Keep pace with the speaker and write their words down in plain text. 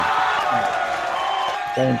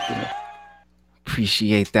Thank you, man.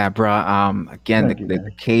 Appreciate that, bro. Again, Thank you, the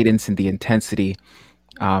man. cadence and the intensity.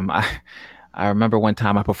 Um, I, I remember one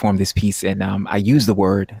time I performed this piece and I used the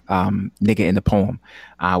word nigga in the poem,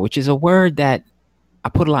 which is a word that I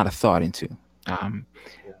put a lot of thought into. Um,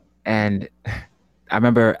 Yeah. and I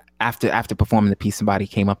remember after performing the piece, somebody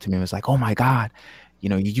came up to me and was like, "Oh my God,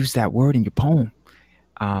 you used that word in your poem."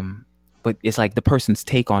 Um, but it's like the person's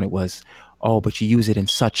take on it was, "Oh, but you use it in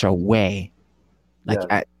such a way, like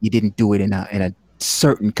Yes. you didn't do it in a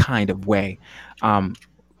certain kind of way." Um,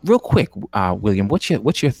 Real quick, William, what's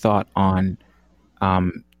your thought on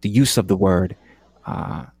the use of the word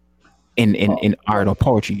uh, in art or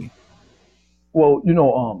poetry? Well,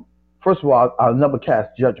 first of all, I'll never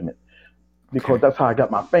cast judgment because Okay, that's how I got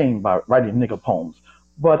my fame by writing nigga poems.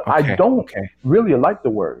 But I okay, don't okay, really like the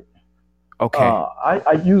word. okay,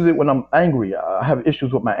 I use it when I'm angry. I have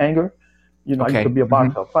issues with my anger. I used to okay. be a Hmm.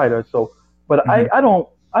 boxer, a fighter. So, but Hmm. I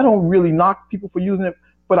don't really knock people for using it.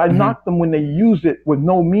 But I Hmm. knock them when they use it with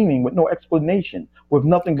no meaning, with no explanation, with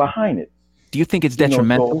nothing Okay. behind it. Do you think it's So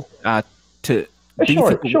detrimental to? Do you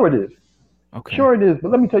think? sure it is. Okay. Sure it is,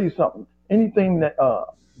 but let me tell you something. Anything that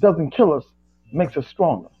doesn't kill us makes us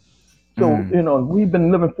stronger. So, Mm, we've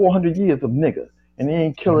been living 400 years of nigger, and they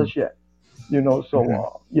ain't kill mhm, us yet. So,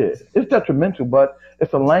 mhm, yeah, it's detrimental, but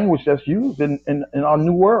it's a language that's used in our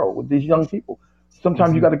new world with these young people.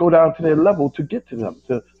 Sometimes you mhm, got to go down to their level to get to them,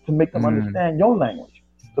 to make them mm, understand your language.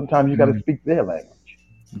 Sometimes you got to mm. speak their language.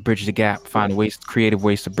 Bridge the gap. Find ways, creative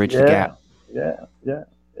ways to bridge the gap. Yeah, yeah, yeah,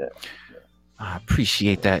 yeah. I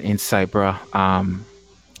appreciate that insight, bro.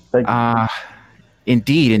 Thank you. Uh,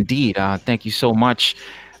 Indeed, indeed. Thank you so much.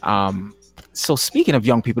 Um, so speaking of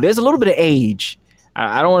young people, there's a little bit of age.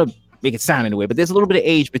 I don't want to make it sound anyway, but there's a little bit of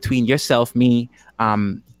age between yourself, me,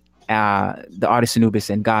 um, the artist Anubis,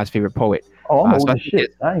 and God's favorite poet. Oh, I'm So old I as think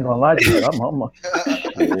shit. I ain't gonna lie to you.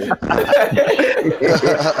 Shit.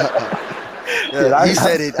 Shit. Shit. He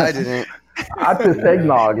said it. I didn't. I just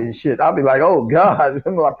eggnog and shit. I'll be like, oh God,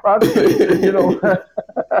 I'm like prostate, you know.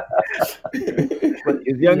 But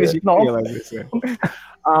as young yeah, as you no, feel, like this.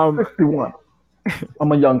 I'm Um, 61.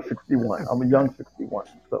 I'm a young 61. I'm a young 61.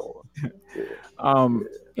 So yeah, um,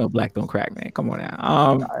 yeah. black don't crack, man. Come on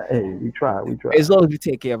now. Hey, we try, we try. As long as we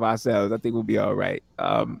take care of ourselves, I think we'll be all right.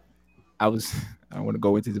 I was I don't want to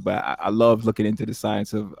go into this, but I love looking into the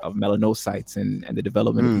science of melanocytes and the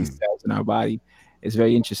development of these Mm. cells in our body. It's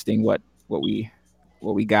very interesting what we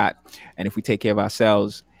what we got, and if we take care of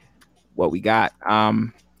ourselves, what we got.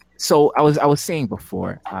 So I was saying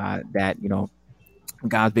before that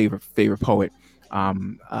God's favorite poet,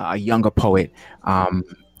 a younger poet, um,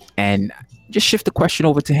 and just shift the question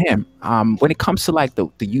over to him. When it comes to like the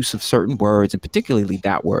use of certain words, and particularly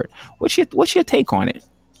that word, what's your take on it?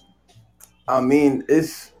 I mean,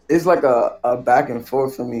 it's like a back and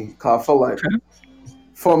forth for me. Cause I feel like Okay.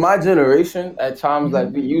 for my generation, at times like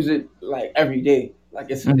Hmm. we use it like every day. Like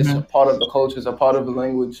it's a Hmm. part of the culture, it's a part of the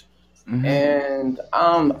language. Hmm. And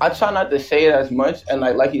I try not to say it as much. And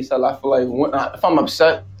like you said, I feel like if I'm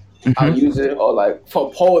upset, I'll Hmm. use it. Or like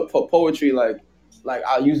for poetry, like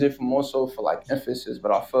I'll use it for more so for like emphasis.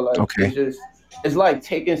 But I feel like Okay. it's like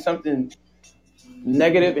taking something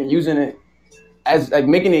negative and using it as like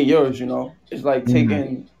making it yours. It's like Mm.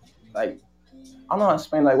 taking like I don't know how to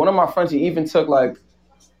explain. Like one of my friends, he even took like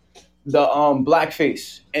the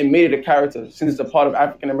blackface and made it a character since it's a part of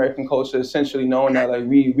African American culture, essentially knowing that like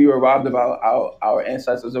we were robbed of our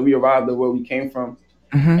ancestors, or we arrived at where we came from.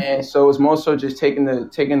 Hmm. And so it's more so just taking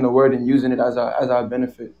the word and using it as our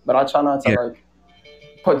benefit. But I try not to Yeah. like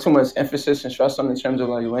put too much emphasis and stress on it in terms of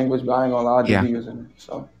like language, but I ain't gonna lie, I do Yeah. be using it.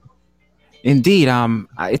 So Indeed.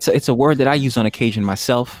 It's a word that I use on occasion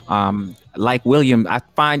myself. Like William, I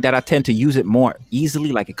find that I tend to use it more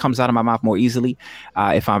easily. Like it comes out of my mouth more easily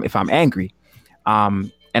if I'm angry.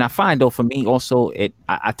 And I find though for me also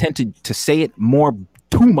I tend to say it more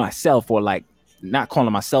to myself, or like not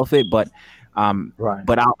calling myself it, um Right.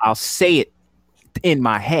 but I'll say it in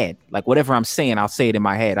my head. Like whatever I'm saying, I'll say it in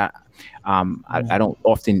my head. I Mm-hmm. don't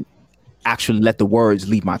often actually let the words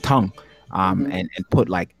leave my tongue, hmm and put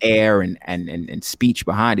like air and speech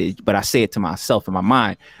behind it, but I say it to myself in my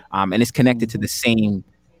mind, and it's connected to Mm-hmm. the same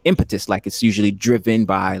impetus. Like it's usually driven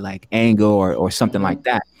by like anger or something like hmm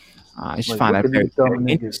that. I just Like, find look that at very, these dumb very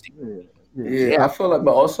niggas. interesting. Yeah, yeah. yeah, Yeah. I feel like,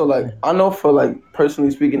 but also like I know for like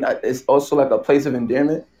personally speaking, it's also like a place of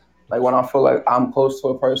endearment. Like when I feel like I'm close to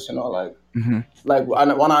a person, or Hmm. like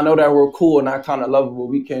when I know that we're cool and that kind of lovable,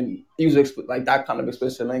 we can use like that kind of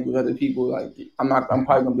explicit language. Other people, like I'm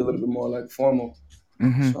probably gonna be a little bit more like formal.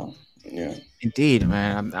 Hmm. So yeah. Indeed,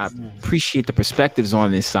 man. I Mm. appreciate the perspectives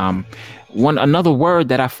on this. One another word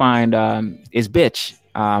that I find is bitch.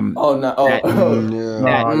 Oh no! That No,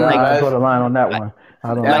 that like I draw That's the line on that like one.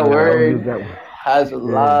 I don't. like that Yeah, I don't word use that one. has a Yeah.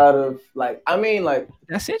 lot of like. I mean, like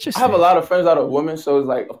that's I have a interesting. lot of friends that are women, so it's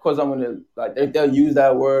like, of course, I'm gonna like they'll use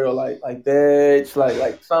that word or like bitch,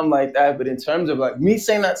 like something like that. But in terms of like me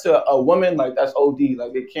saying that to a woman, like that's OD.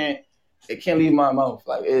 Like it can't leave my mouth.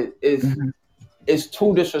 Like Mhm. it's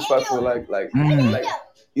too disrespectful. Mm, Like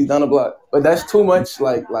he's down the block, but that's too much.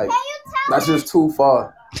 Like that's just too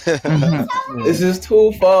far. mhm. Yeah. It's just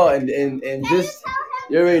too far, and just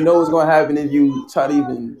you already know what's gonna happen if you try to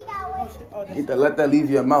even let that leave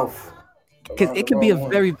your mouth Because around it the could be wrong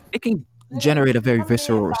one. it can generate a very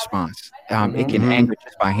visceral response. It Mm-hmm. can anger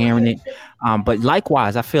just by hearing it. But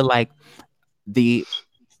likewise, I feel like the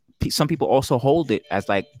some people also hold it as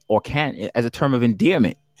like or can as a term of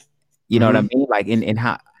endearment. You know what I Mm-hmm. mean? Like in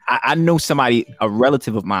how I know somebody, a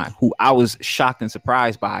relative of mine, who I was shocked and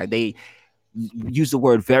surprised by. They use the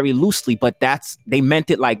word very loosely, but they meant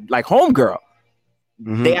it like homegirl.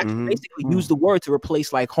 They actually basically use Mm. the word to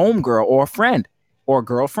replace like homegirl or friend or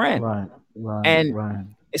girlfriend. Right. Right. And Right.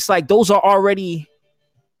 it's like those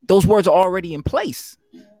words are already in place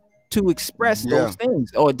to express those Yeah.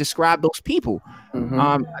 things or describe those people. Mm-hmm.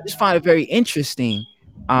 I just find it very interesting.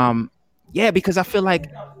 Um, yeah, because I feel like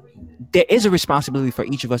there is a responsibility for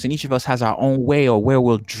each of us, and each of us has our own way or where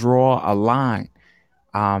we'll draw a line,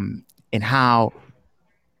 in how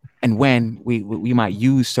and when we might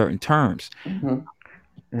use certain terms. Mm-hmm.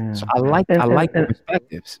 So Yeah. I And like the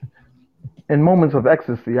perspectives. in moments of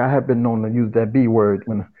ecstasy, I have been known to use that B word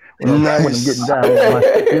when I'm getting Nice. down on my,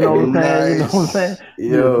 you know what I'm saying? You know what I'm saying? Nice.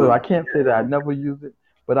 Yeah. So I Yo, can't say that I never use it,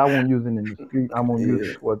 but I won't use it in the street. I won't use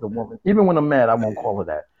yeah, it towards a woman. Even when I'm mad, I won't call her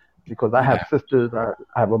that because I have Yeah. sisters. I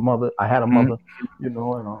have a mother. I had a Mhm. mother. And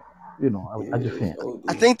I just yeah, it's can't.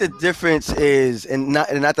 I OD. think the difference is, and not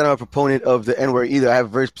that I'm a proponent of the N word either. I have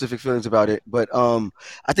very specific feelings about it, but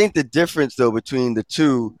I think the difference though between the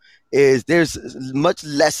two is there's much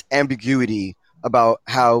less ambiguity about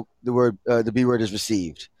how the B word is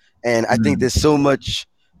received, and I think Mm, there's so much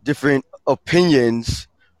different opinions,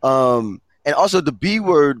 and also the B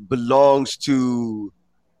word belongs to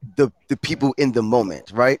the people in the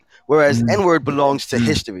moment, right? Whereas mm, N word belongs to mm,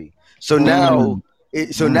 history. So now,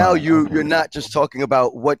 mm. so now Right. you're Okay. not just talking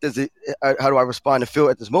about what does it, how do I respond and feel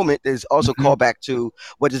at this moment. There's also Mhm, callback to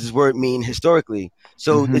what does this word mean historically.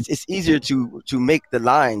 So mhm. it's easier to make the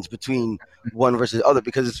lines between one versus the other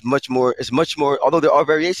because it's much more. Although there are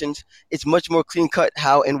variations, it's much more clean cut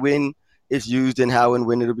how and when it's used and how and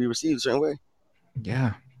when it'll be received a certain way.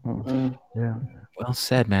 Yeah. Mm. Mm. Yeah. Well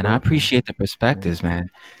said, man. I Very true. appreciate the Yeah. perspectives, man.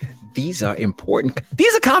 These are important.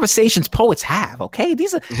 These are conversations poets have. Okay,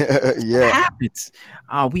 these are what Yeah. happens.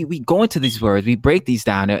 We go into these words. We break these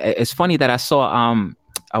down. It's funny that I saw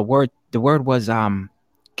a word. The word was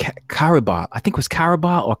caribou. I think it was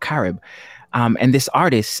caribou or carib. And this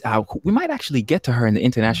artist, we might actually get to her in the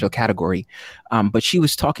international category, but she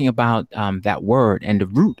was talking about that word and the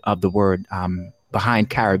root of the word behind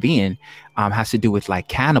Caribbean has to do with like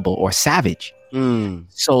cannibal or savage. Mm.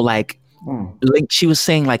 So like Mm. she was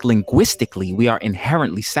saying like linguistically we are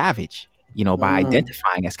inherently savage, by Mm.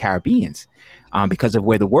 identifying as Caribbeans, because of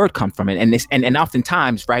where the word comes from. And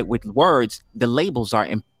oftentimes, right, with words the labels are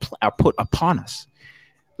put upon us.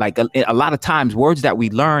 Like a lot of times words that we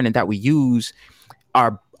learn and that we use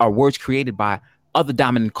are words created by other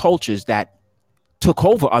dominant cultures that took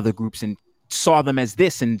over other groups and saw them as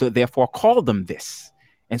this and therefore called them this.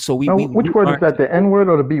 And so Now, we which word is learn that? to The N word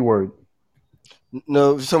or the B word?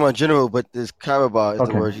 No, we're talking about general, but this Caraba is the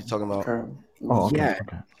Okay. word he's talking about. Okay. Oh, Mm. okay. yeah,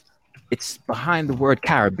 Okay. it's behind the word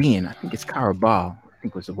Caribbean. I think it's Carabao, I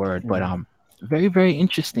think was the word. But Yeah. very, very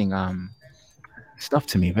interesting stuff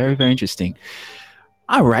to me. Very, very interesting.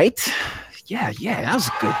 All right. Yeah, that was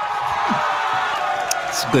good.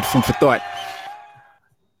 It's good food for thought.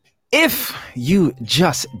 If you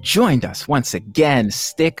just joined us once again,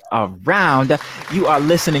 stick around. You are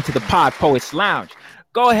listening to the Pod Poets Lounge.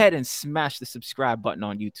 Go ahead and smash the subscribe button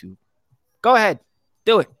on YouTube. Go ahead,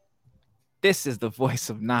 do it. This is the voice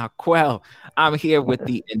of Naquel. I'm here with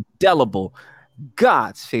the indelible,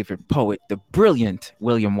 God's favorite poet, the brilliant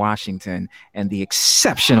William Washington, and the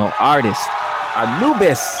exceptional artist,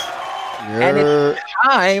 Anubis. And it's Yeah.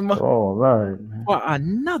 time All right. for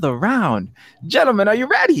another round. Gentlemen, are you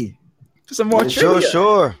ready for some more Sure, trivia?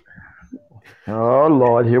 sure. Oh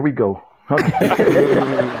Lord, here we go.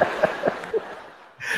 Okay.